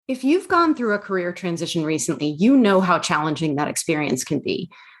If you've gone through a career transition recently, you know how challenging that experience can be.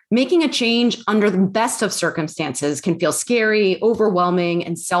 Making a change under the best of circumstances can feel scary, overwhelming,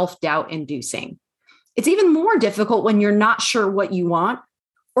 and self-doubt inducing. It's even more difficult when you're not sure what you want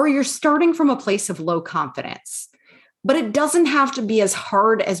or you're starting from a place of low confidence. But it doesn't have to be as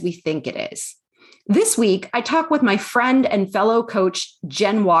hard as we think it is. This week, I talk with my friend and fellow coach,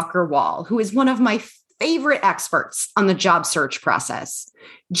 Jen Walker-Wall, who is one of my favorite experts on the job search process.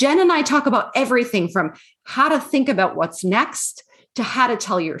 Jen and I talk about everything from how to think about what's next, to how to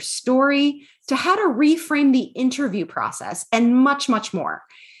tell your story, to how to reframe the interview process, and much, much more.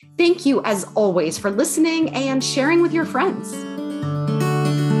 Thank you, as always, for listening and sharing with your friends.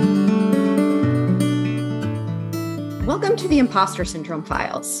 Welcome to the Imposter Syndrome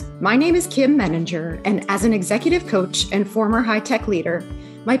Files. My name is Kim Menninger, and as an executive coach and former high-tech leader,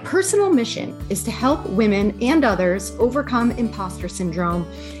 my personal mission is to help women and others overcome imposter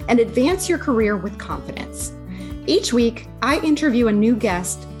syndrome and advance your career with confidence. Each week, I interview a new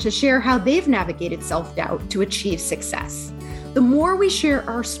guest to share how they've navigated self-doubt to achieve success. The more we share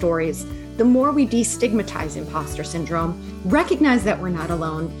our stories, the more we destigmatize imposter syndrome, recognize that we're not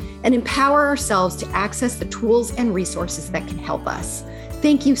alone, and empower ourselves to access the tools and resources that can help us.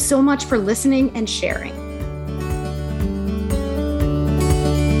 Thank you so much for listening and sharing.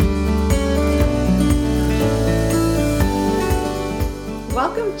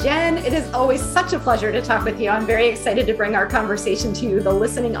 Welcome, Jen. It is always such a pleasure to talk with you. I'm very excited to bring our conversation to the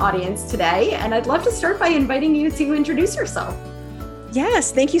listening audience today. And I'd love to start by inviting you to introduce yourself.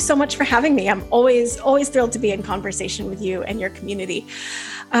 Yes, thank you so much for having me. I'm always thrilled to be in conversation with you and your community.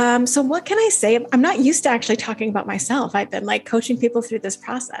 So what can I say? I'm not used to actually talking about myself. I've been coaching people through this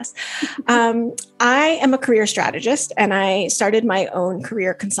process. I am a career strategist, and I started my own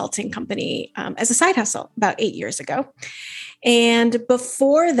career consulting company as a side hustle about 8 years ago. And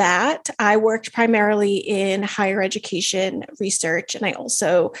before that, I worked primarily in higher education research, and I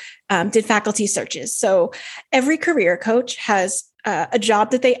also did faculty searches. So every career coach has a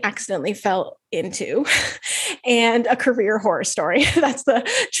job that they accidentally fell into and a career horror story. That's the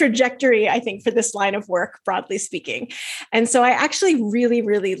trajectory, I think, for this line of work, broadly speaking. And so I actually really,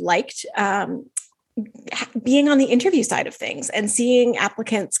 really liked being on the interview side of things and seeing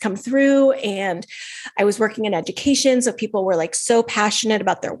applicants come through. And I was working in education, so people were so passionate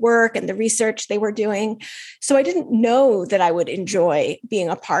about their work and the research they were doing. So I didn't know that I would enjoy being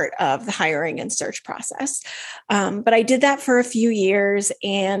a part of the hiring and search process. But I did that for a few years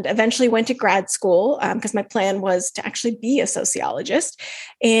and eventually went to grad school because my plan was to actually be a sociologist.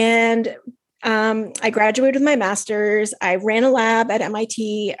 And I graduated with my master's. I ran a lab at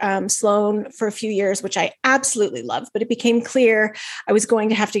MIT Sloan for a few years, which I absolutely loved, but it became clear I was going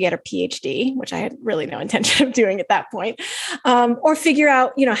to have to get a PhD, which I had really no intention of doing at that point, or figure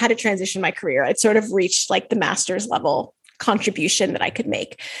out, how to transition my career. I'd sort of reached the master's level contribution that I could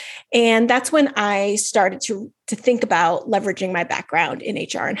make. And that's when I started to think about leveraging my background in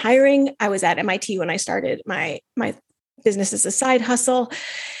HR and hiring. I was at MIT when I started my business as a side hustle.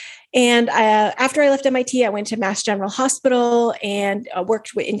 And after I left MIT, I went to Mass General Hospital and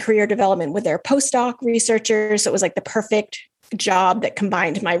worked in career development with their postdoc researchers. So it was the perfect job that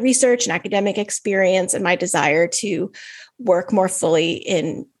combined my research and academic experience and my desire to work more fully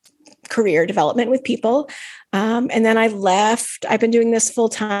in career development with people. And then I left. I've been doing this full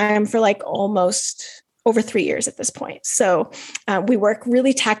time for almost over 3 years at this point. So we work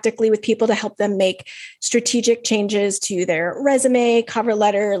really tactically with people to help them make strategic changes to their resume, cover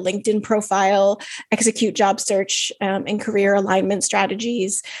letter, LinkedIn profile, execute job search and career alignment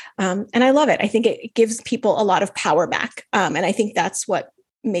strategies. And I love it. I think it gives people a lot of power back. And I think that's what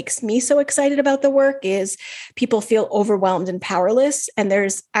makes me so excited about the work is people feel overwhelmed and powerless. And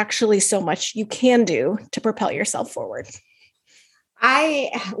there's actually so much you can do to propel yourself forward. I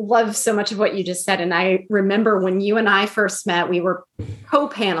love so much of what you just said. And I remember when you and I first met, we were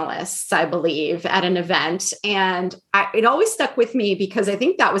co-panelists, I believe, at an event. And it always stuck with me because I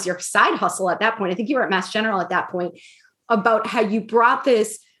think that was your side hustle at that point. I think you were at Mass General at that point, about how you brought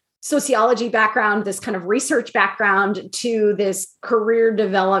this sociology background, this kind of research background to this career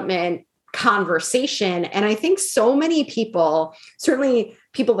development conversation. And I think so many people, certainly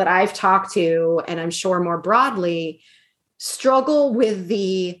people that I've talked to, and I'm sure more broadly, struggle with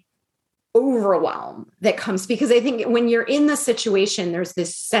the overwhelm that comes, because I think when you're in the situation, there's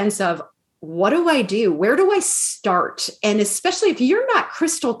this sense of, what do I do? Where do I start? And especially if you're not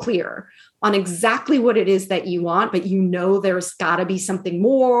crystal clear on exactly what it is that you want, but there's got to be something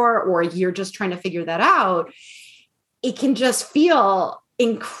more, or you're just trying to figure that out, it can just feel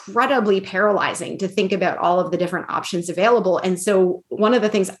incredibly paralyzing to think about all of the different options available. And so one of the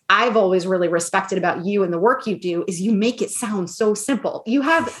things I've always really respected about you and the work you do is you make it sound so simple. You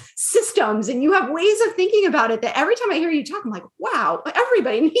have systems and you have ways of thinking about it that every time I hear you talk, I'm like, wow,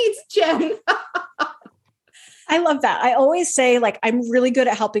 everybody needs Jen. I love that. I always say, like, I'm really good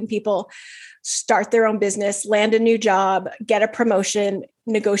at helping people start their own business, land a new job, get a promotion,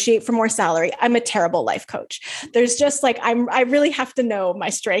 negotiate for more salary. I'm a terrible life coach. There's just like, I really have to know my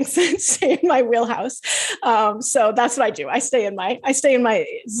strengths and stay in my wheelhouse. So that's what I do. I stay in my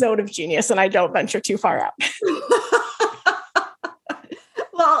zone of genius and I don't venture too far out.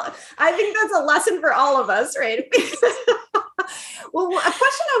 Well, I think that's a lesson for all of us, right? Well, a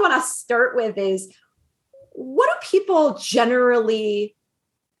question I want to start with is, what do people generally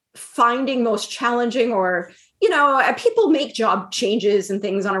finding most challenging? Or, people make job changes and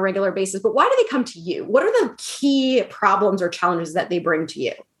things on a regular basis, but why do they come to you? What are the key problems or challenges that they bring to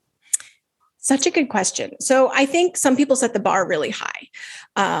you? Such a good question. So I think some people set the bar really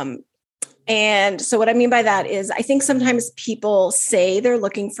high. And so what I mean by that is I think sometimes people say they're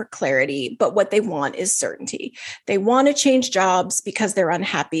looking for clarity, but what they want is certainty. They want to change jobs because they're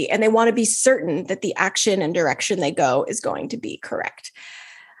unhappy and they want to be certain that the action and direction they go is going to be correct.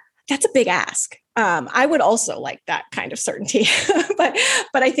 That's a big ask. I would also like that kind of certainty, but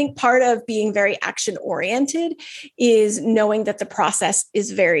I think part of being very action oriented is knowing that the process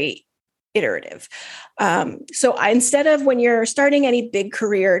is very iterative. Instead of when you're starting any big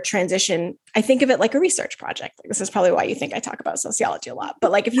career transition, I think of it like a research project. Like, this is probably why you think I talk about sociology a lot.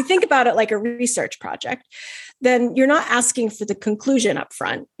 But like, if you think about it like a research project, then you're not asking for the conclusion up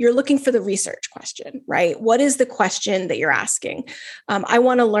front. You're looking for the research question, right? What is the question that you're asking? I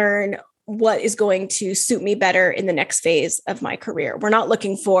want to learn what is going to suit me better in the next phase of my career. We're not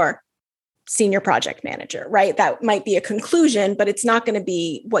looking for senior project manager, right? That might be a conclusion, but it's not going to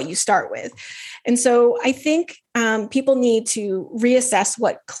be what you start with. And so I think people need to reassess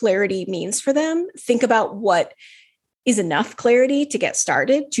what clarity means for them. Think about what is enough clarity to get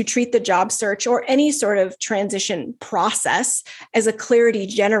started, to treat the job search or any sort of transition process as a clarity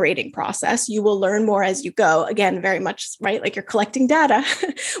generating process. You will learn more as you go. Again, very much, right? Like you're collecting data.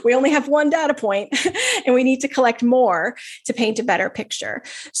 We only have one data point and we need to collect more to paint a better picture.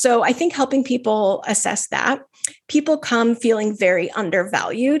 So I think helping people assess that. People come feeling very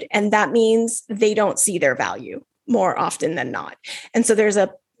undervalued, and that means they don't see their value more often than not. And so there's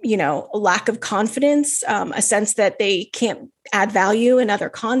a lack of confidence, a sense that they can't add value in other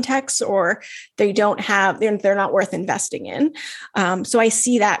contexts, or they're not worth investing in. So I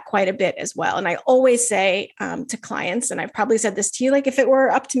see that quite a bit as well. And I always say to clients, and I've probably said this to you, like if it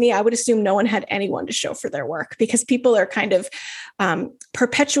were up to me, I would assume no one had anyone to show for their work, because people are kind of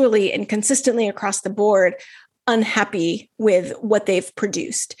perpetually and consistently across the board unhappy with what they've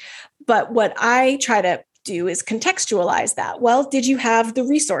produced. But what I try to do is contextualize that. Well, did you have the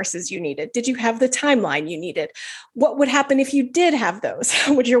resources you needed? Did you have the timeline you needed? What would happen if you did have those?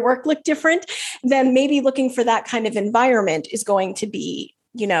 Would your work look different? Then maybe looking for that kind of environment is going to be,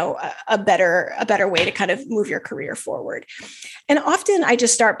 a better way to kind of move your career forward. And often I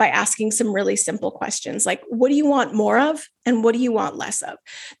just start by asking some really simple questions like, what do you want more of? And what do you want less of?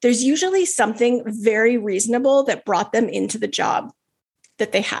 There's usually something very reasonable that brought them into the job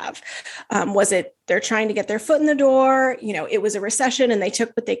that they have. Was it they're trying to get their foot in the door? It was a recession and they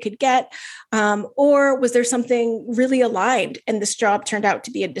took what they could get. Or was there something really aligned and this job turned out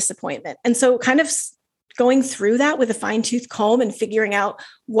to be a disappointment? And so kind of going through that with a fine-tooth comb and figuring out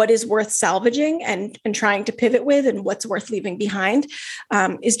what is worth salvaging and trying to pivot with and what's worth leaving behind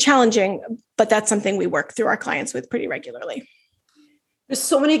is challenging, but that's something we work through our clients with pretty regularly. There's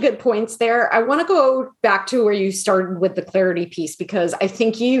so many good points there. I want to go back to where you started with the clarity piece, because I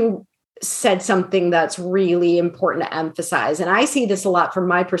think you said something that's really important to emphasize. And I see this a lot from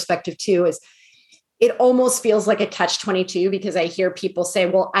my perspective too, is it almost feels like a catch-22, because I hear people say,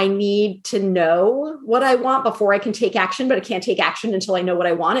 well, I need to know what I want before I can take action, but I can't take action until I know what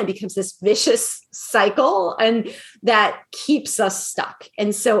I want. It becomes this vicious cycle, and that keeps us stuck.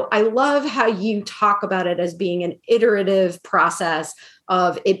 And so I love how you talk about it as being an iterative process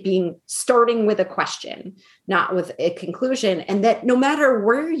of it being starting with a question, not with a conclusion. And that no matter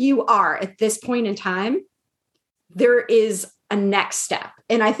where you are at this point in time, there is a next step.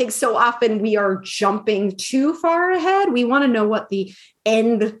 And I think so often we are jumping too far ahead. We want to know what the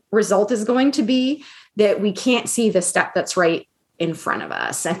end result is going to be, that we can't see the step that's right in front of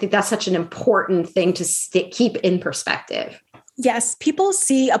us. I think that's such an important thing to keep in perspective. Yes, people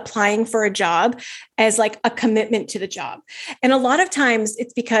see applying for a job as like a commitment to the job. And a lot of times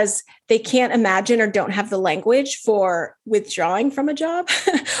it's because they can't imagine or don't have the language for withdrawing from a job,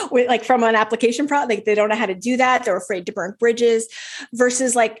 like from an application process. Like they don't know how to do that. They're afraid to burn bridges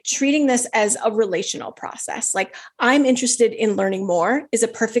versus like treating this as a relational process. Like I'm interested in learning more is a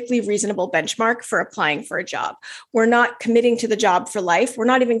perfectly reasonable benchmark for applying for a job. We're not committing to the job for life. We're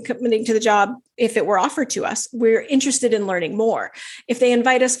not even committing to the job if it were offered to us. We're interested in learning more. If they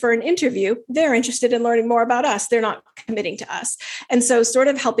invite us for an interview, they're interested in learning more about us. They're not committing to us. And so sort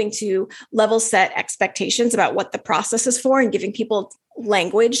of helping to level set expectations about what the process is for and giving people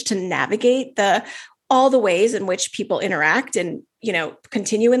language to navigate all the ways in which people interact and,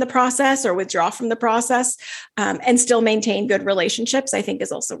 continue in the process or withdraw from the process and still maintain good relationships, I think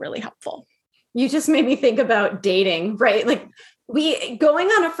is also really helpful. You just made me think about dating, right? Like going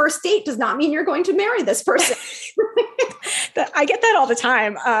on a first date does not mean you're going to marry this person. I get that all the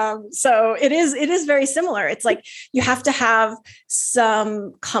time. So it is very similar. It's like you have to have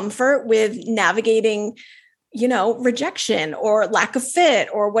some comfort with navigating, rejection or lack of fit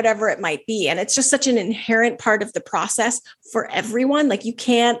or whatever it might be. And it's just such an inherent part of the process for everyone. Like you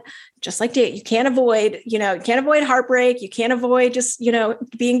can't, just like date, you can't avoid heartbreak. You can't avoid just,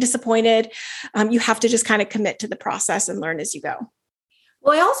 being disappointed. You have to just kind of commit to the process and learn as you go.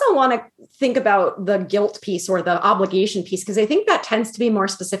 Well, I also want to think about the guilt piece or the obligation piece, because I think that tends to be more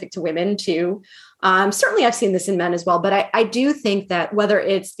specific to women too. Certainly I've seen this in men as well, but I do think that whether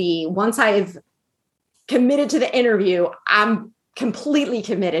it's once I've committed to the interview, I'm completely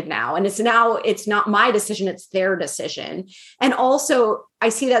committed now. And it's not my decision, it's their decision. And also I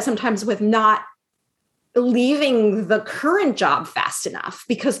see that sometimes with not leaving the current job fast enough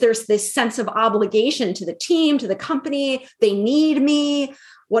because there's this sense of obligation to the team, to the company. They need me.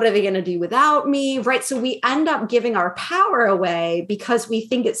 What are they going to do without me? Right. So we end up giving our power away because we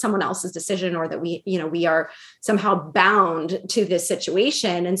think it's someone else's decision or that we are somehow bound to this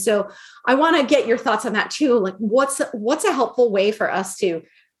situation. And so I want to get your thoughts on that too. Like what's a helpful way for us to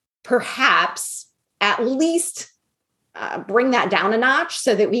perhaps at least bring that down a notch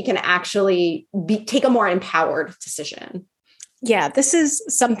so that we can actually take a more empowered decision? Yeah, this is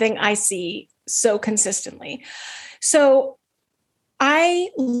something I see so consistently. So I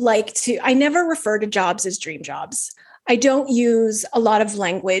never refer to jobs as dream jobs. I don't use a lot of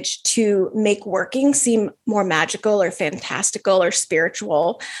language to make working seem more magical or fantastical or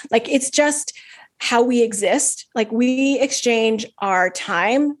spiritual. Like it's just how we exist. Like we exchange our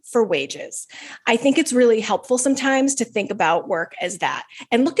time for wages. I think it's really helpful sometimes to think about work as that.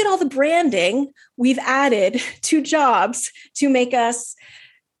 And look at all the branding we've added to jobs to make us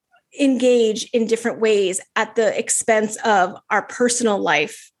engage in different ways at the expense of our personal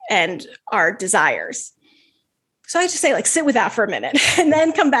life and our desires. So I just say, like, sit with that for a minute and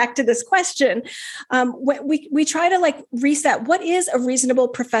then come back to this question. We try to reset what is a reasonable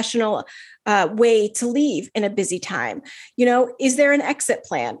professional way to leave in a busy time. Is there an exit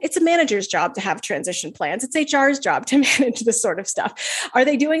plan? It's a manager's job to have transition plans. It's HR's job to manage this sort of stuff. Are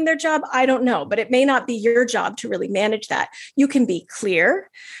they doing their job? I don't know, but it may not be your job to really manage that. You can be clear.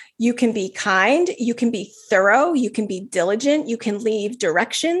 You can be kind, you can be thorough, you can be diligent, you can leave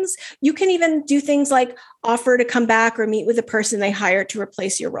directions. You can even do things like offer to come back or meet with the person they hired to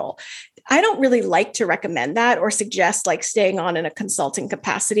replace your role. I don't really like to recommend that or suggest staying on in a consulting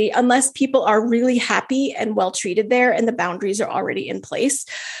capacity unless people are really happy and well treated there and the boundaries are already in place.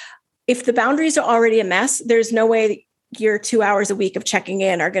 If the boundaries are already a mess, there's no way your 2 hours a week of checking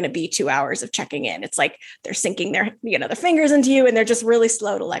in are going to be 2 hours of checking in. It's like they're sinking their fingers into you and they're just really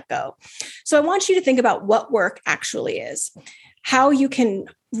slow to let go. So I want you to think about what work actually is, how you can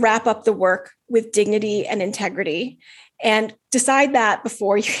wrap up the work with dignity and integrity, and decide that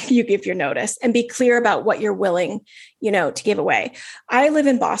before you give your notice and be clear about what you're willing, to give away. I live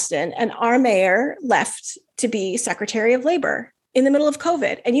in Boston and our mayor left to be Secretary of Labor in the middle of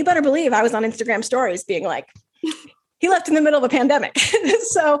COVID. And you better believe I was on Instagram stories being like, he left in the middle of a pandemic.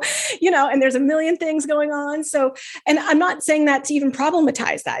 So, and there's a million things going on. So, and I'm not saying that to even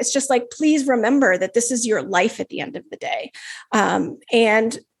problematize that. It's just please remember that this is your life at the end of the day.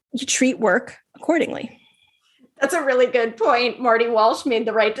 And you treat work accordingly. That's a really good point. Marty Walsh made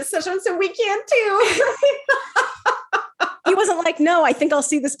the right decision, so we can too. He wasn't like, no, I think I'll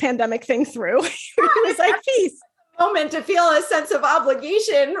see this pandemic thing through. He was like, peace. Moment to feel a sense of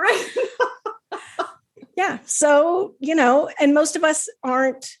obligation, right? Yeah. So, and most of us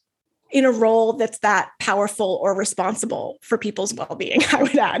aren't in a role that's that powerful or responsible for people's well-being, I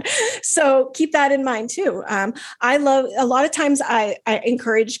would add. So keep that in mind too. I love, a lot of times I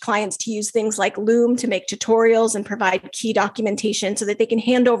encourage clients to use things like Loom to make tutorials and provide key documentation so that they can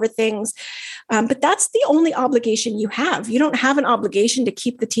hand over things But that's the only obligation you have. You don't have an obligation to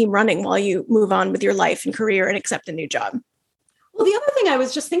keep the team running while you move on with your life and career and accept a new job. Well, the other thing I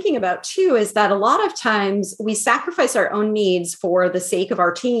was just thinking about too is that a lot of times we sacrifice our own needs for the sake of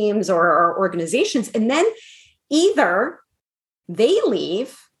our teams or our organizations. And then either they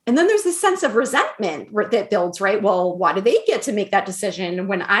leave, and then there's this sense of resentment that builds, right? Well, why do they get to make that decision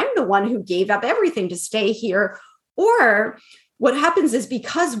when I'm the one who gave up everything to stay here? Or what happens is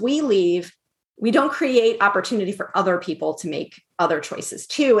because we leave, we don't create opportunity for other people to make other choices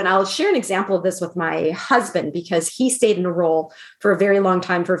too. And I'll share an example of this with my husband because he stayed in a role for a very long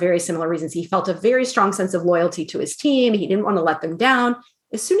time for very similar reasons. He felt a very strong sense of loyalty to his team. He didn't want to let them down.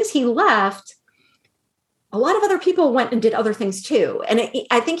 As soon as he left, a lot of other people went and did other things too. And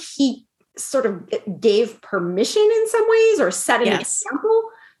I think he sort of gave permission in some ways or set an example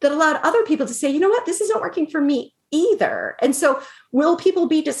that allowed other people to say, you know what, this isn't working for me either. And so will people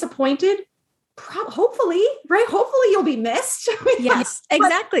be disappointed? Hopefully, right? Hopefully you'll be missed. Yes,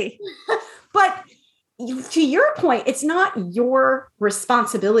 exactly. But to your point, it's not your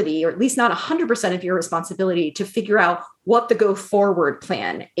responsibility, or at least not 100% of your responsibility to figure out what the go forward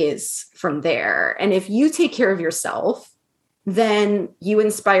plan is from there. And if you take care of yourself, then you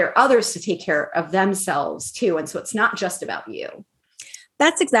inspire others to take care of themselves too. And so it's not just about you.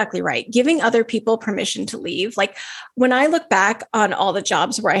 That's exactly right. Giving other people permission to leave. Like when I look back on all the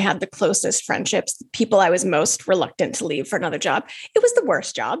jobs where I had the closest friendships, people I was most reluctant to leave for another job, it was the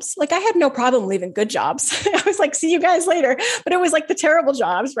worst jobs. Like I had no problem leaving good jobs. I was like, see you guys later. But it was like the terrible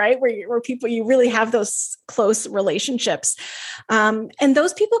jobs, right? Where people, you really have those close relationships. And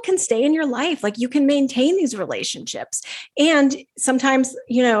those people can stay in your life. Like you can maintain these relationships. And sometimes,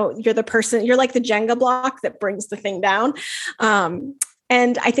 you're the person, you're like the Jenga block that brings the thing down.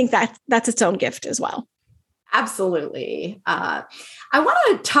 And I think that's its own gift as well. Absolutely. I want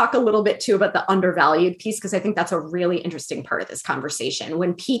to talk a little bit too about the undervalued piece, because I think that's a really interesting part of this conversation.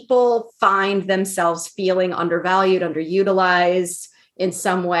 When people find themselves feeling undervalued, underutilized in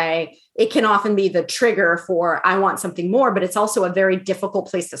some way, it can often be the trigger for, I want something more, but it's also a very difficult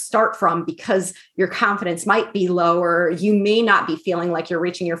place to start from because your confidence might be lower. You may not be feeling like you're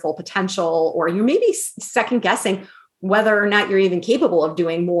reaching your full potential, or you may be second guessing whether or not you're even capable of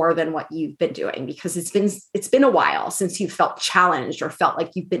doing more than what you've been doing, because it's been a while since you felt challenged or felt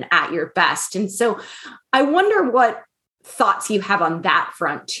like you've been at your best. And so I wonder what thoughts you have on that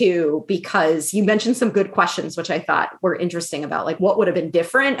front too, because you mentioned some good questions, which I thought were interesting about like what would have been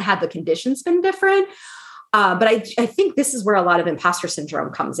different had the conditions been different. But I think this is where a lot of imposter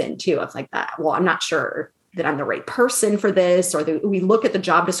syndrome comes in too. Of like that, well, I'm not sure that I'm the right person for this, or we look at the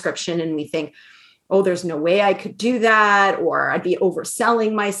job description and we think, oh, there's no way I could do that, or I'd be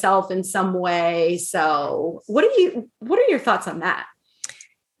overselling myself in some way. So what are your thoughts on that?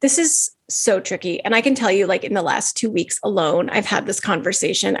 This is so tricky. And I can tell you, like in the last 2 weeks alone, I've had this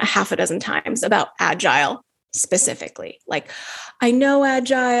conversation a half a dozen times about agile specifically. Like, I know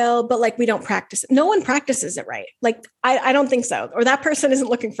agile, but like we don't practice it. No one practices it right. Like, I don't think so. Or that person isn't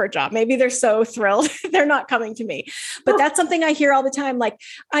looking for a job. Maybe they're so thrilled they're not coming to me. But that's something I hear all the time. Like,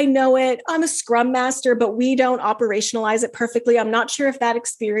 I know it. I'm a Scrum Master, but we don't operationalize it perfectly. I'm not sure if that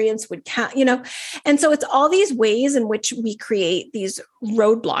experience would count, And so it's all these ways in which we create these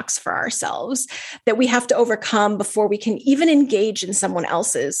roadblocks for ourselves that we have to overcome before we can even engage in someone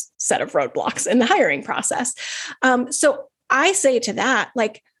else's set of roadblocks in the hiring process. So I say to that,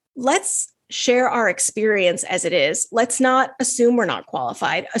 like, let's share our experience as it is. Let's not assume we're not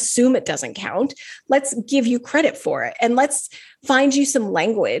qualified, assume it doesn't count. Let's give you credit for it. And let's find you some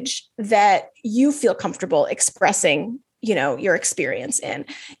language that you feel comfortable expressing, your experience in.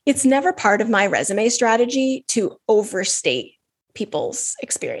 It's never part of my resume strategy to overstate people's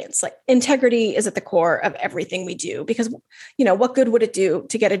experience. Like integrity is at the core of everything we do, because, what good would it do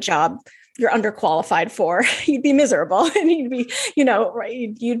to get a job you're underqualified for? You'd be miserable and you'd be,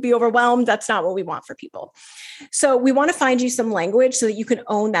 you'd be overwhelmed. That's not what we want for people. So we want to find you some language so that you can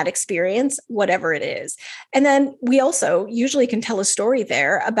own that experience, whatever it is. And then we also usually can tell a story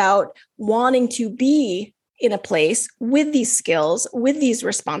there about wanting to be in a place with these skills, with these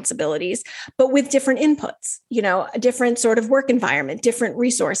responsibilities, but with different inputs, a different sort of work environment, different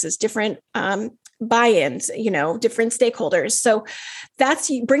resources, different buy-ins, different stakeholders. So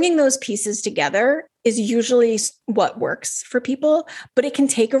that's bringing those pieces together is usually what works for people, but it can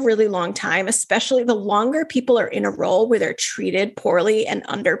take a really long time, especially the longer people are in a role where they're treated poorly and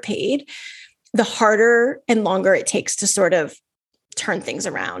underpaid, the harder and longer it takes to sort of turn things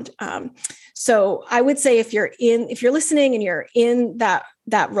around. So I would say if you're listening and you're in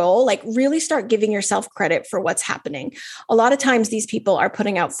that role, like really start giving yourself credit for what's happening. A lot of times these people are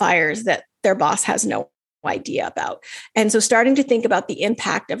putting out fires that their boss has no idea about. And so starting to think about the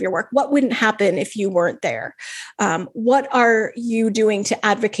impact of your work, what wouldn't happen if you weren't there? What are you doing to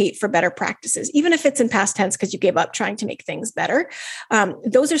advocate for better practices? Even if it's in past tense, because you gave up trying to make things better.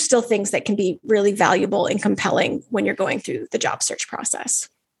 Those are still things that can be really valuable and compelling when you're going through the job search process.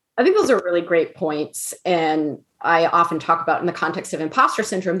 I think those are really great points. And I often talk about in the context of imposter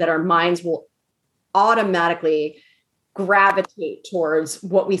syndrome that our minds will automatically gravitate towards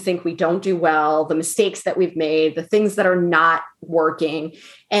what we think we don't do well, the mistakes that we've made, the things that are not working,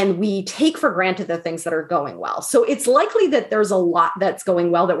 and we take for granted the things that are going well. So it's likely that there's a lot that's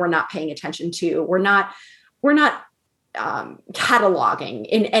going well that we're not paying attention to. We're not cataloging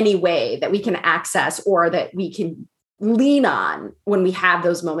in any way that we can access or that we can lean on when we have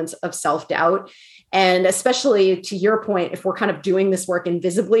those moments of self-doubt. And especially to your point, if we're kind of doing this work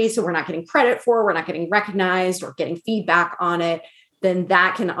invisibly, so we're not getting credit for, we're not getting recognized or getting feedback on it, then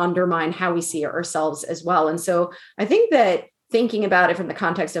that can undermine how we see ourselves as well. And so I think that thinking about it from the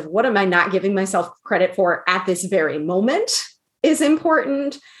context of what am I not giving myself credit for at this very moment is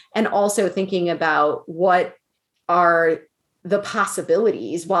important. And also thinking about what are the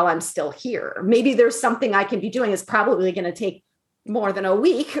possibilities while I'm still here. Maybe there's something I can be doing. It's probably going to take more than a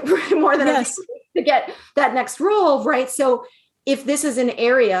week, more than a week to get that next role, right? So if this is an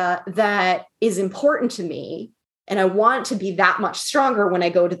area that is important to me and I want to be that much stronger when I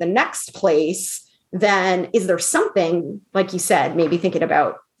go to the next place, then is there something, like you said, maybe thinking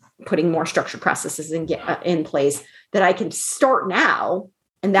about putting more structured processes in place that I can start now,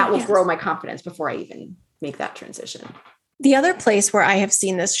 and that will grow my confidence before I even make that transition. The other place where I have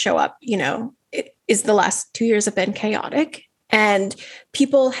seen this show up, is the last 2 years have been chaotic. And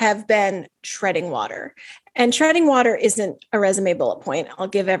people have been treading water. And treading water isn't a resume bullet point. I'll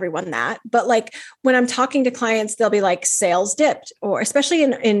give everyone that. But like when I'm talking to clients, they'll be like, sales dipped, or especially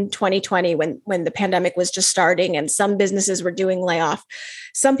in 2020 when the pandemic was just starting and some businesses were doing layoff.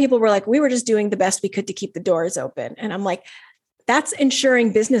 Some people were like, we were just doing the best we could to keep the doors open. And I'm like, that's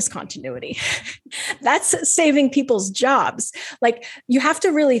ensuring business continuity. That's saving people's jobs. Like you have to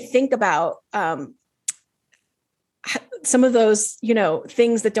really think about some of those,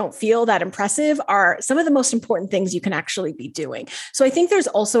 things that don't feel that impressive are some of the most important things you can actually be doing. So I think there's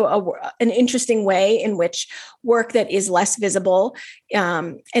also an interesting way in which work that is less visible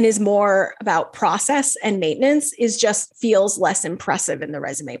and is more about process and maintenance feels less impressive in the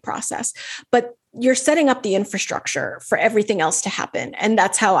resume process. But you're setting up the infrastructure for everything else to happen. And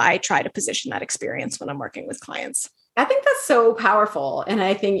that's how I try to position that experience when I'm working with clients. I think that's so powerful. And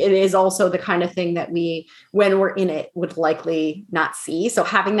I think it is also the kind of thing that we, when we're in it, would likely not see. So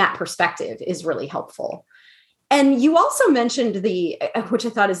having that perspective is really helpful. And you also mentioned which I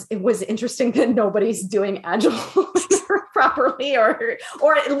thought it was interesting that nobody's doing Agile properly or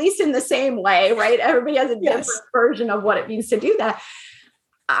at least in the same way, right? Everybody has a different version of what it means to do that.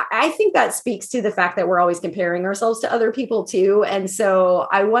 I think that speaks to the fact that we're always comparing ourselves to other people too. And so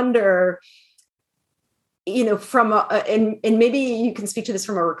I wonder, and maybe you can speak to this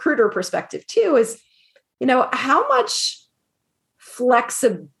from a recruiter perspective too, is, how much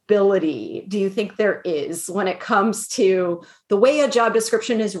flexibility do you think there is when it comes to the way a job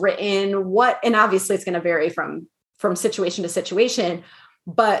description is written? And obviously it's going to vary from situation to situation.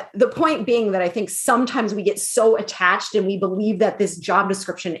 But the point being that I think sometimes we get so attached and we believe that this job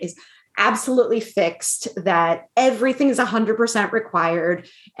description is absolutely fixed, that everything is 100% required,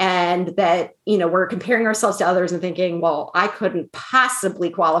 and that, we're comparing ourselves to others and thinking, well, I couldn't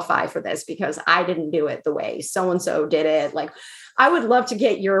possibly qualify for this because I didn't do it the way so-and-so did it. Like, I would love to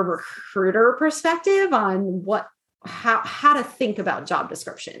get your recruiter perspective on how to think about job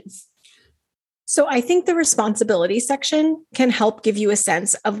descriptions. So I think the responsibility section can help give you a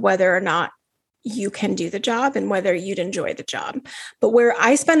sense of whether or not you can do the job and whether you'd enjoy the job. But where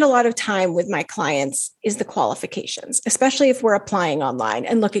I spend a lot of time with my clients is the qualifications, especially if we're applying online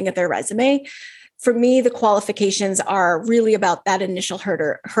and looking at their resume. For me, the qualifications are really about that initial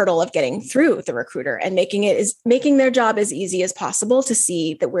hurdle of getting through the recruiter and making their job as easy as possible to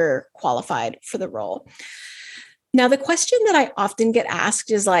see that we're qualified for the role. Now, the question that I often get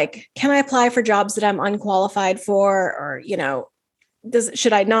asked is like, can I apply for jobs that I'm unqualified for? Or,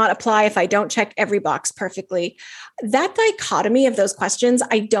 should I not apply if I don't check every box perfectly? That dichotomy of those questions,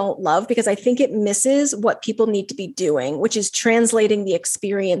 I don't love, because I think it misses what people need to be doing, which is translating the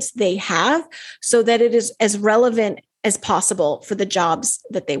experience they have so that it is as relevant as possible for the jobs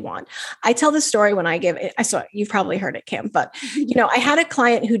that they want. I tell the story when I saw, you've probably heard it, Kim, but I had a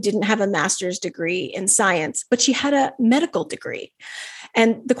client who didn't have a master's degree in science, but she had a medical degree.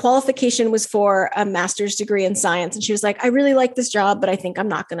 And the qualification was for a master's degree in science. And she was like, I really like this job, but I think I'm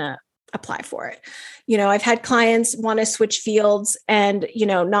not going to apply for it. I've had clients want to switch fields and,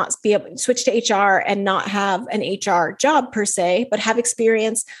 not be able to switch to HR and not have an HR job per se, but have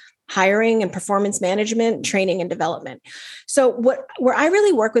experience hiring and performance management, training and development. So where I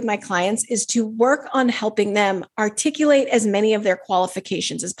really work with my clients is to work on helping them articulate as many of their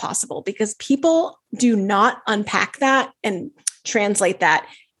qualifications as possible, because people do not unpack that and translate that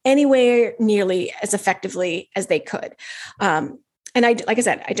anywhere nearly as effectively as they could. And like I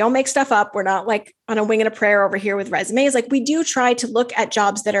said, I don't make stuff up. We're not like on a wing and a prayer over here with resumes. Like, we do try to look at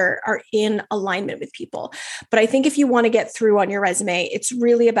jobs that are in alignment with people. But I think if you want to get through on your resume, it's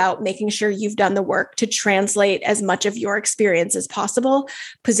really about making sure you've done the work to translate as much of your experience as possible,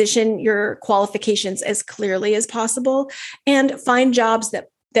 position your qualifications as clearly as possible, and find jobs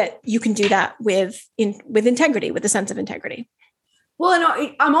that you can do that with integrity, with a sense of integrity. Well,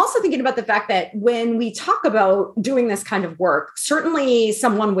 and I'm also thinking about the fact that when we talk about doing this kind of work, certainly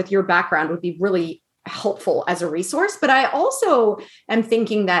someone with your background would be really helpful as a resource. But I also am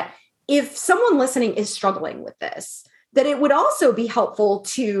thinking that if someone listening is struggling with this, that it would also be helpful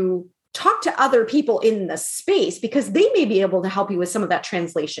to talk to other people in the space, because they may be able to help you with some of that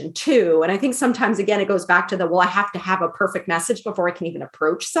translation too. And I think sometimes, again, it goes back to I have to have a perfect message before I can even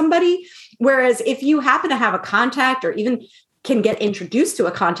approach somebody. Whereas if you happen to have a contact, or even can get introduced to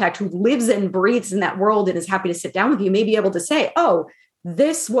a contact who lives and breathes in that world and is happy to sit down with you, may be able to say, oh,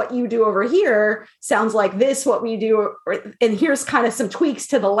 this, what you do over here sounds like this, what we do. And here's kind of some tweaks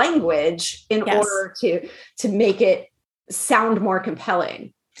to the language in order to make it sound more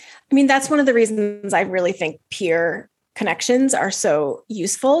compelling. I mean, that's one of the reasons I really think peer connections are so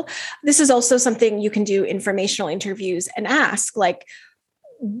useful. This is also something you can do informational interviews and ask, like,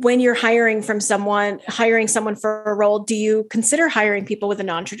 when you're hiring someone for a role, do you consider hiring people with a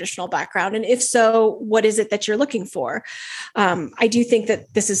non-traditional background? And if so, what is it that you're looking for? I do think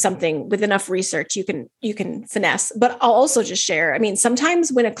that this is something with enough research you can finesse. But I'll also just share, I mean,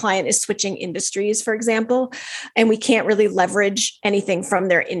 sometimes when a client is switching industries, for example, and we can't really leverage anything from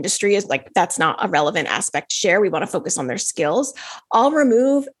their industry, is like, that's not a relevant aspect to share. We want to focus on their skills. I'll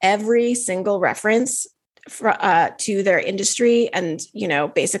remove every single reference to their industry and,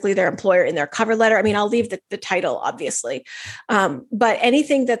 basically their employer in their cover letter. I mean, I'll leave the title, obviously. But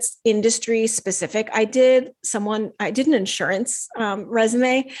anything that's industry specific, I did an insurance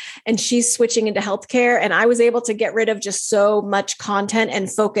resume, and she's switching into healthcare. And I was able to get rid of just so much content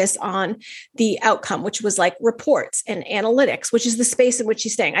and focus on the outcome, which was like reports and analytics, which is the space in which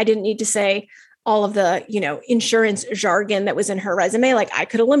she's staying. I didn't need to say all of the, insurance jargon that was in her resume, like I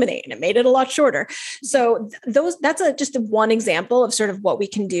could eliminate, and it made it a lot shorter. So that's just one example of sort of what we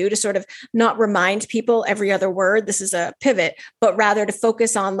can do to sort of not remind people every other word, this is a pivot, but rather to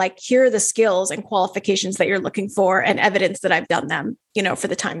focus on like, here are the skills and qualifications that you're looking for and evidence that I've done them, for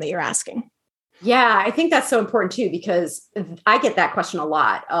the time that you're asking. Yeah, I think that's so important too, because I get that question a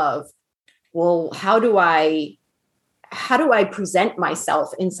lot of, well, how do I present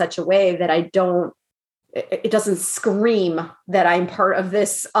myself in such a way that it doesn't scream that I'm part of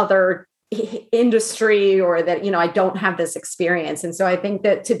this other industry, or that, I don't have this experience. And so I think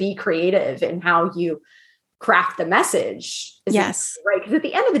that to be creative in how you craft the message is right. Because at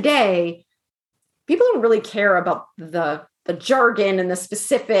the end of the day, people don't really care about the jargon and the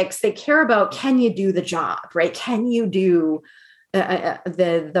specifics. They care about, can you do the job, right? Can you do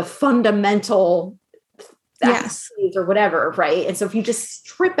the fundamental or whatever, right? And so if you just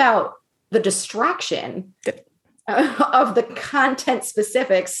strip out the distraction of the content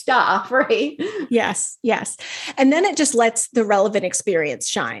specific stuff, right? Yes. And then it just lets the relevant experience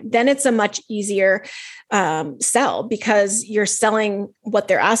shine. Then it's a much easier sell, because you're selling what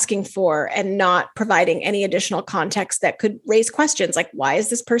they're asking for and not providing any additional context that could raise questions like, why is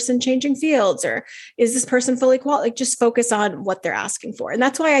this person changing fields? Or is this person fully qualified? Like, just focus on what they're asking for. And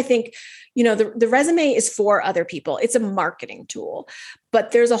that's why I think, the resume is for other people. It's a marketing tool,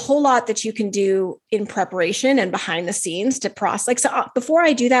 but there's a whole lot that you can do in preparation and behind the scenes to process. Like, so before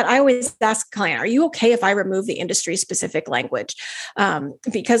I do that, I always ask a client, are you okay if I remove the industry specific language?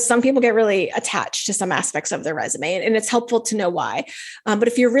 Because some people get really attached to some aspects of their resume, and it's helpful to know why. But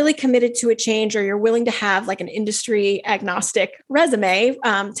if you're really committed to a change, or you're willing to have like an industry agnostic resume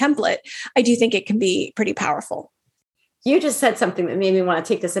template, I do think it can be pretty powerful. You just said something that made me want to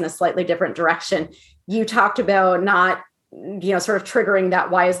take this in a slightly different direction. You talked about not, sort of triggering that,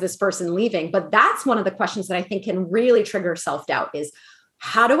 why is this person leaving? But that's one of the questions that I think can really trigger self-doubt is,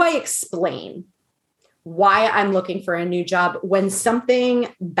 how do I explain why I'm looking for a new job when something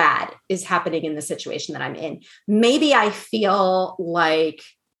bad is happening in the situation that I'm in. Maybe I feel like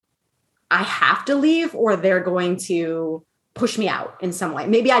I have to leave or they're going to push me out in some way.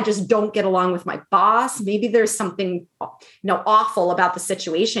 Maybe I just don't get along with my boss. Maybe there's something, awful about the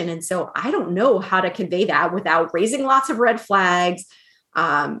situation. And so I don't know how to convey that without raising lots of red flags.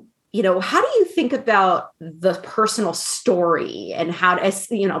 How do you think about the personal story and how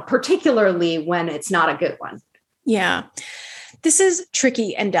to, particularly when it's not a good one? Yeah. This is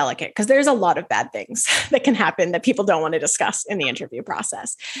tricky and delicate because there's a lot of bad things that can happen that people don't want to discuss in the interview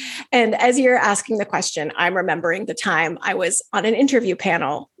process. And as you're asking the question, I'm remembering the time I was on an interview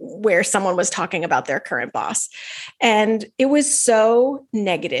panel where someone was talking about their current boss. And it was so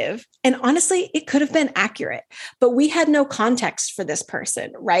negative. And honestly, it could have been accurate, but we had no context for this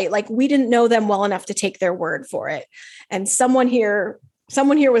person, right? Like we didn't know them well enough to take their word for it. And someone here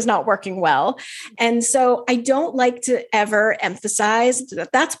was not working well. And so I don't like to ever emphasize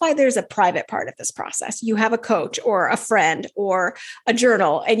that that's why there's a private part of this process. You have a coach or a friend or a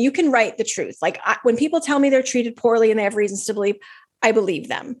journal, and you can write the truth. Like when people tell me they're treated poorly and they have reasons to believe, I believe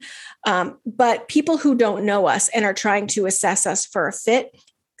them. But people who don't know us and are trying to assess us for a fit,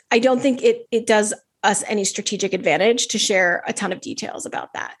 I don't think it does us any strategic advantage to share a ton of details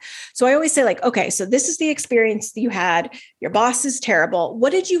about that. So I always say like, okay, so this is the experience that you had. Your boss is terrible. What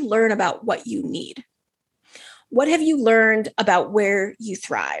did you learn about what you need? What have you learned about where you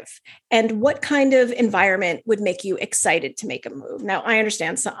thrive? And what kind of environment would make you excited to make a move? Now, I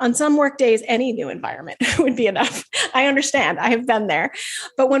understand on some work days, any new environment would be enough. I understand. I have been there.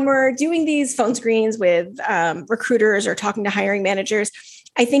 But when we're doing these phone screens with recruiters or talking to hiring managers,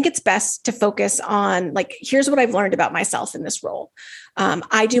 I think it's best to focus on like, here's what I've learned about myself in this role.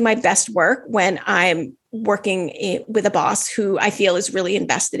 I do my best work when I'm working with a boss who I feel is really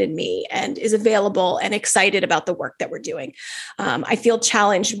invested in me and is available and excited about the work that we're doing. I feel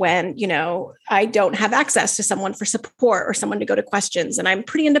challenged when, I don't have access to someone for support or someone to go to questions, and I'm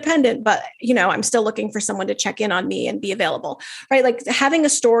pretty independent, but, I'm still looking for someone to check in on me and be available, right? Like having a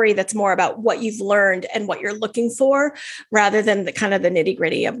story that's more about what you've learned and what you're looking for rather than the kind of the nitty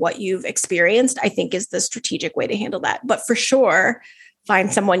gritty of what you've experienced, I think is the strategic way to handle that. But for sure,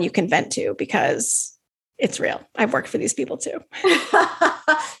 find someone you can vent to because it's real. I've worked for these people too.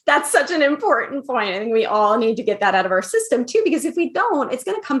 That's such an important point. I think we all need to get that out of our system too, because if we don't, it's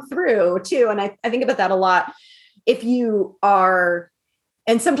going to come through too. And I think about that a lot. If you are,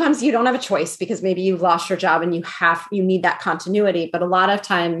 and sometimes you don't have a choice because maybe you've lost your job and you need that continuity. But a lot of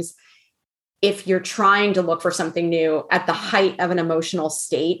times, if you're trying to look for something new at the height of an emotional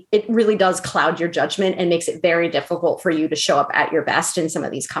state, it really does cloud your judgment and makes it very difficult for you to show up at your best in some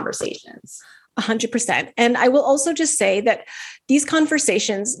of these conversations. 100%. And I will also just say that these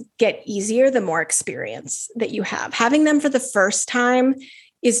conversations get easier the more experience that you have. Having them for the first time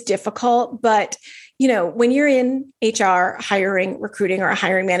is difficult, but when you're in HR, hiring, recruiting, or a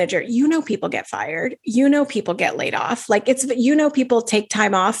hiring manager, people get fired, people get laid off. Like people take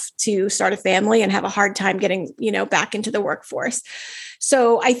time off to start a family and have a hard time getting, back into the workforce.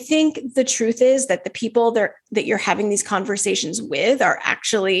 So I think the truth is that the people that you're having these conversations with are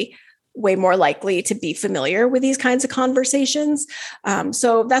actually way more likely to be familiar with these kinds of conversations.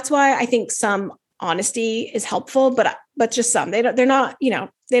 So that's why I think some honesty is helpful, but just some. They're not,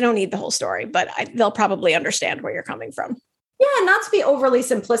 they don't need the whole story, but they'll probably understand where you're coming from. Yeah, not to be overly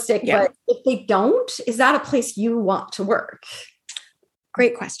simplistic, but if they don't, is that a place you want to work?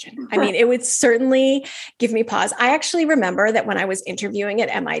 Great question. I mean, it would certainly give me pause. I actually remember that when I was interviewing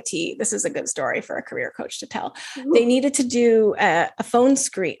at MIT, this is a good story for a career coach to tell. Ooh. They needed to do a phone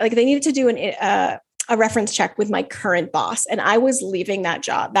screen, like they needed to do a reference check with my current boss. And I was leaving that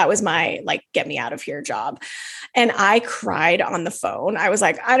job. That was my get me out of here job. And I cried on the phone. I was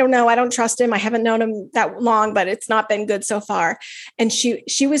like, I don't know. I don't trust him. I haven't known him that long, but it's not been good so far. And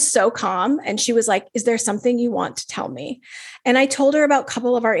she was so calm. And she was like, is there something you want to tell me? And I told her about a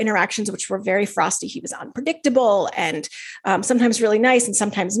couple of our interactions, which were very frosty. He was unpredictable and sometimes really nice and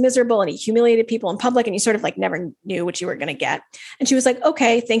sometimes miserable. And he humiliated people in public. And you sort of never knew what you were going to get. And she was like,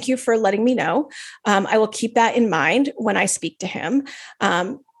 okay, thank you for letting me know. I will keep that in mind when I speak to him.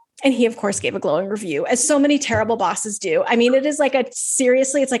 And he, of course, gave a glowing review, as so many terrible bosses do. I mean, it is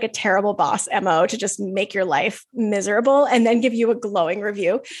it's like a terrible boss MO to just make your life miserable and then give you a glowing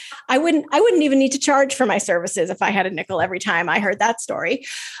review. I wouldn't even need to charge for my services if I had a nickel every time I heard that story.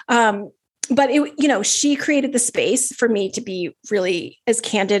 but she created the space for me to be really as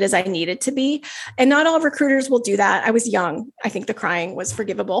candid as I needed to be. And not all recruiters will do that. I was young. I think the crying was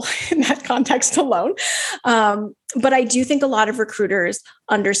forgivable in that context alone. But I do think a lot of recruiters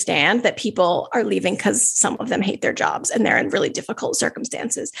understand that people are leaving because some of them hate their jobs and they're in really difficult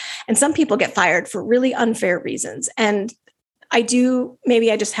circumstances. And some people get fired for really unfair reasons. And maybe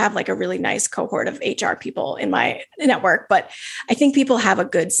I just have like a really nice cohort of HR people in my network, but I think people have a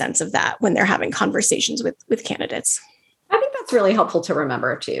good sense of that when they're having conversations with candidates. I think that's really helpful to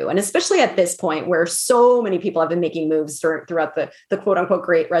remember too. And especially at this point where so many people have been making moves throughout the quote unquote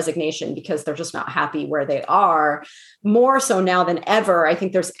great resignation because they're just not happy where they are. More so now than ever, I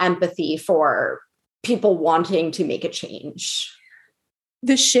think there's empathy for people wanting to make a change.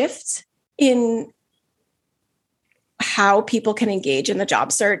 The shift in how people can engage in the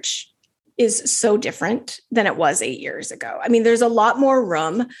job search is so different than it was 8 years ago. I mean, there's a lot more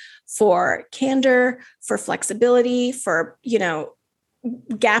room for candor, for flexibility, for,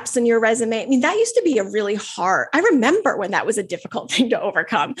 gaps in your resume. I mean, that used to be I remember when that was a difficult thing to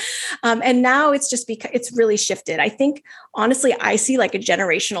overcome. And now it's just because it's really shifted. I think, honestly, I see like a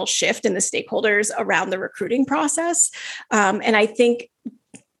generational shift in the stakeholders around the recruiting process. And I think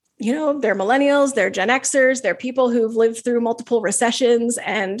they're millennials, they're Gen Xers, they're people who've lived through multiple recessions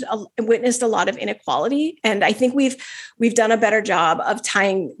and witnessed a lot of inequality. And I think we've done a better job of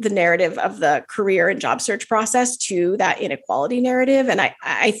tying the narrative of the career and job search process to that inequality narrative. And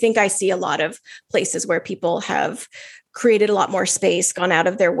I think I see a lot of places where people have created a lot more space, gone out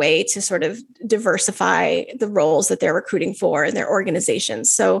of their way to sort of diversify the roles that they're recruiting for in their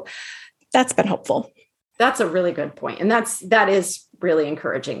organizations. So that's been helpful. That's a really good point. And that is really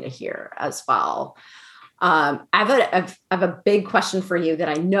encouraging to hear as well. I have a big question for you that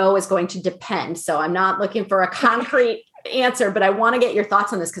I know is going to depend. So I'm not looking for a concrete answer, but I want to get your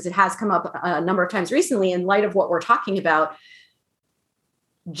thoughts on this because it has come up a number of times recently in light of what we're talking about.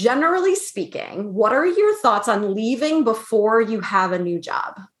 Generally speaking, what are your thoughts on leaving before you have a new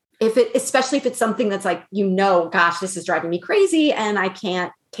job? Especially if it's something that's like, gosh, this is driving me crazy and I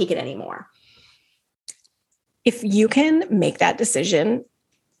can't take it anymore. If you can make that decision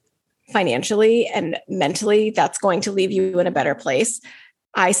financially and mentally, that's going to leave you in a better place.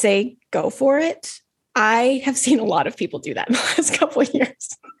 I say go for it. I have seen a lot of people do that in the last couple of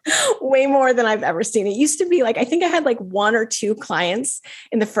years, way more than I've ever seen. It used to be like, I think I had like 1 or 2 clients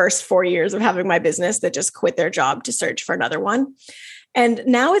in the first 4 years of having my business that just quit their job to search for another one. And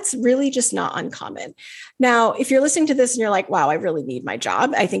now it's really just not uncommon. Now, if you're listening to this and you're like, wow, I really need my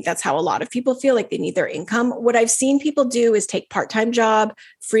job. I think that's how a lot of people feel, like they need their income. What I've seen people do is take part-time job,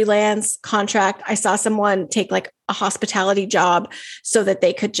 freelance, contract. I saw someone take like a hospitality job so that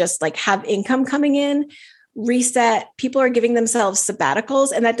they could just like have income coming in, reset. People are giving themselves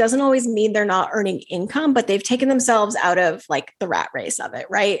sabbaticals. And that doesn't always mean they're not earning income, but they've taken themselves out of like the rat race of it,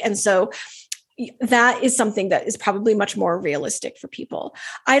 right? And so that is something that is probably much more realistic for people.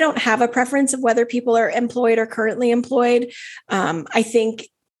 I don't have a preference of whether people are employed or currently employed. I think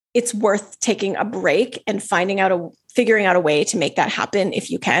it's worth taking a break and figuring out a way to make that happen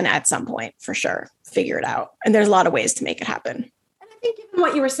if you can at some point, for sure. Figure it out. And there's a lot of ways to make it happen. And I think given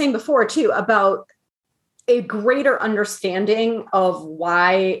what you were saying before too, about a greater understanding of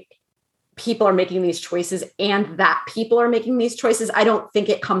why people are making these choices and that people are making these choices, I don't think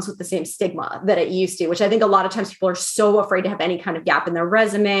it comes with the same stigma that it used to, which I think a lot of times people are so afraid to have any kind of gap in their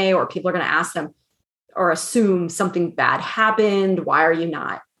resume, or people are going to ask them or assume something bad happened. Why are you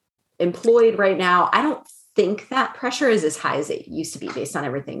not employed right now? I don't think that pressure is as high as it used to be based on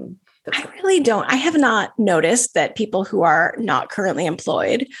everything. I really don't. I have not noticed that people who are not currently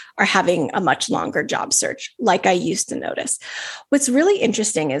employed are having a much longer job search like I used to notice. What's really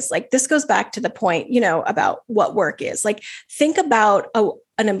interesting is like, this goes back to the point, about what work is. Like, think about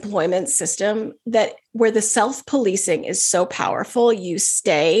an employment system where the self-policing is so powerful, you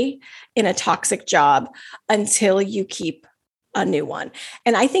stay in a toxic job until you keep a new one.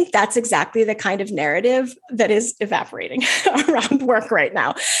 And I think that's exactly the kind of narrative that is evaporating around work right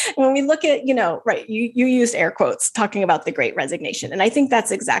now. When we look at, right, you used air quotes talking about the Great Resignation. And I think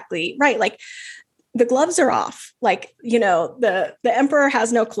that's exactly right. Like, the gloves are off. Like, the emperor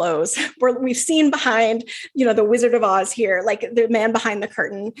has no clothes. We've seen behind, the Wizard of Oz here, like the man behind the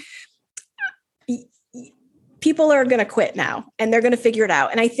curtain. People are going to quit now and they're going to figure it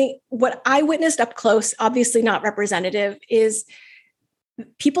out. And I think what I witnessed up close, obviously not representative, is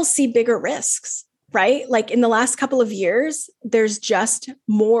people see bigger risks, right? Like in the last couple of years, there's just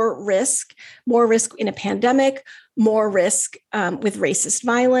more risk in a pandemic, more risk with racist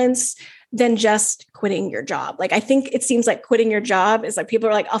violence. than just quitting your job. Like, I think it seems like quitting your job is like, people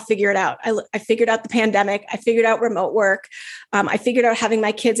are like, I'll figure it out. I figured out the pandemic. I figured out remote work. I figured out having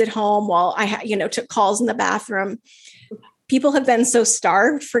my kids at home while I, took calls in the bathroom. People have been so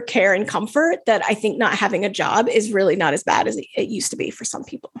starved for care and comfort that I think not having a job is really not as bad as it used to be for some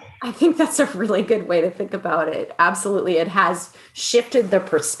people. I think that's a really good way to think about it. Absolutely. It has shifted the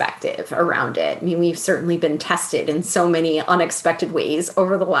perspective around it. I mean, we've certainly been tested in so many unexpected ways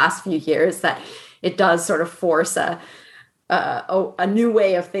over the last few years that it does sort of force a new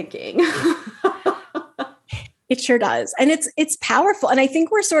way of thinking. It sure does. And it's powerful. And I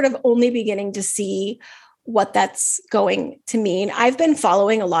think we're sort of only beginning to see what that's going to mean. I've been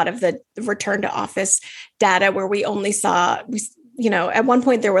following a lot of the return to office data where we only saw, at one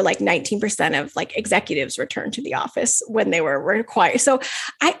point there were like 19% of like executives return to the office when they were required. So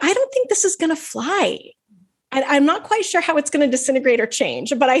I don't think this is going to fly. I'm not quite sure how it's going to disintegrate or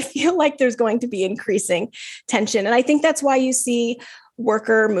change, but I feel like there's going to be increasing tension. And I think that's why you see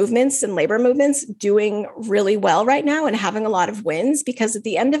worker movements and labor movements doing really well right now and having a lot of wins, because at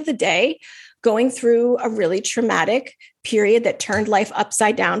the end of the day, going through a really traumatic period that turned life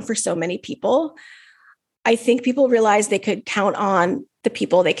upside down for so many people, I think people realized they could count on the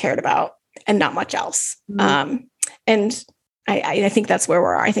people they cared about and not much else. Mm-hmm. And I think that's where we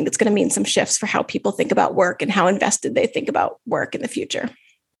are. I think it's going to mean some shifts for how people think about work and how invested they think about work in the future.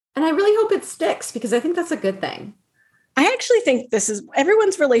 And I really hope it sticks, because I think that's a good thing. I actually think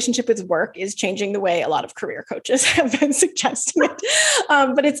everyone's relationship with work is changing the way a lot of career coaches have been suggesting it.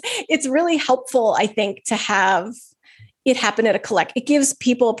 But it's really helpful, I think, to have it happen at a collect. It gives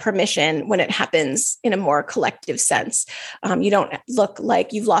people permission when it happens in a more collective sense. You don't look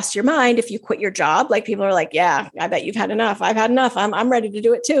like you've lost your mind if you quit your job. Like, people are like, yeah, I bet you've had enough. I've had enough. I'm ready to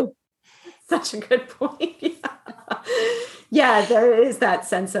do it too. Such a good point. Yeah, there is that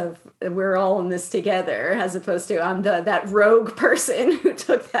sense of we're all in this together, as opposed to I'm that rogue person who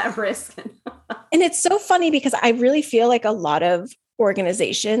took that risk. And it's so funny because I really feel like a lot of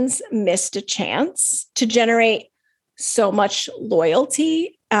organizations missed a chance to generate so much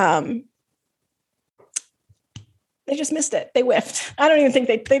loyalty. They just missed it. They whiffed. I don't even think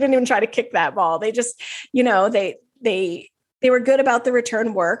they didn't even try to kick that ball. They just, they were good about the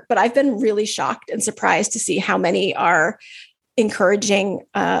return work, but I've been really shocked and surprised to see how many are encouraging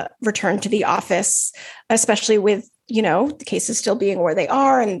return to the office, especially with, the cases still being where they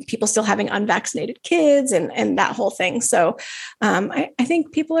are and people still having unvaccinated kids and that whole thing. So I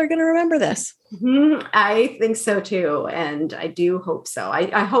think people are going to remember this. Mm-hmm. I think so too. And I do hope so.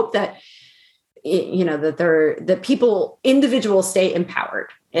 I hope that, that people, individuals stay empowered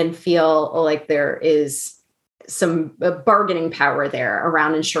and feel like there is some bargaining power there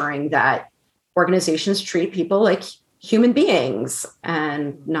around ensuring that organizations treat people like human beings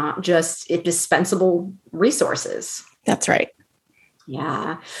and not just indispensable resource. That's right.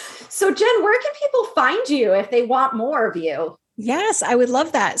 Yeah. So Jen, where can people find you if they want more of you? Yes, I would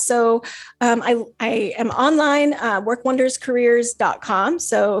love that. So I am online, workwonderscareers.com.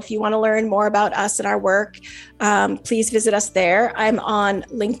 So if you want to learn more about us and our work, please visit us there. I'm on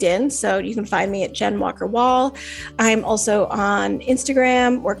LinkedIn, so you can find me at Jen Walker Wall. I'm also on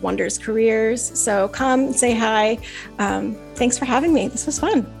Instagram, Work Wonders Careers. So come and say hi. Thanks for having me. This was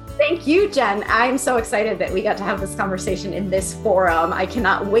fun. Thank you, Jen. I'm so excited that we got to have this conversation in this forum. I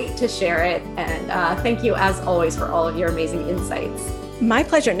cannot wait to share it. And thank you, as always, for all of your amazing insights. My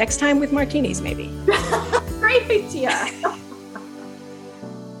pleasure. Next time with martinis, maybe. Great idea.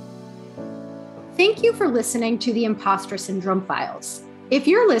 Thank you for listening to the Imposter Syndrome Files. If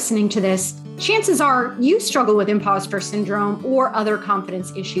you're listening to this, chances are you struggle with imposter syndrome or other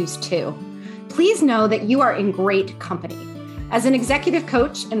confidence issues too. Please know that you are in great company. As an executive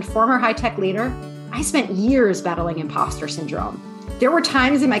coach and former high-tech leader, I spent years battling imposter syndrome. There were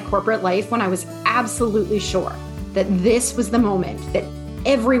times in my corporate life when I was absolutely sure that this was the moment that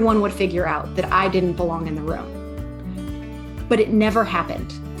everyone would figure out that I didn't belong in the room. But it never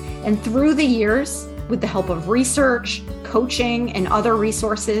happened. And through the years, with the help of research, coaching, and other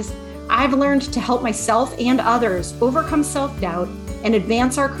resources, I've learned to help myself and others overcome self-doubt and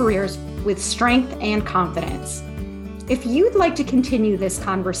advance our careers with strength and confidence. If you'd like to continue this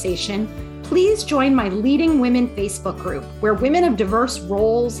conversation, please join my Leading Women Facebook group, where women of diverse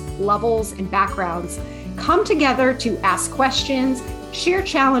roles, levels, and backgrounds come together to ask questions, share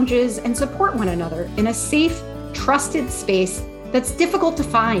challenges, and support one another in a safe, trusted space that's difficult to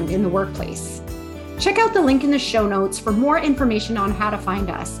find in the workplace. Check out the link in the show notes for more information on how to find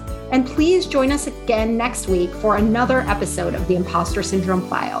us. And please join us again next week for another episode of the Imposter Syndrome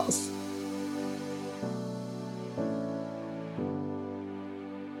Files.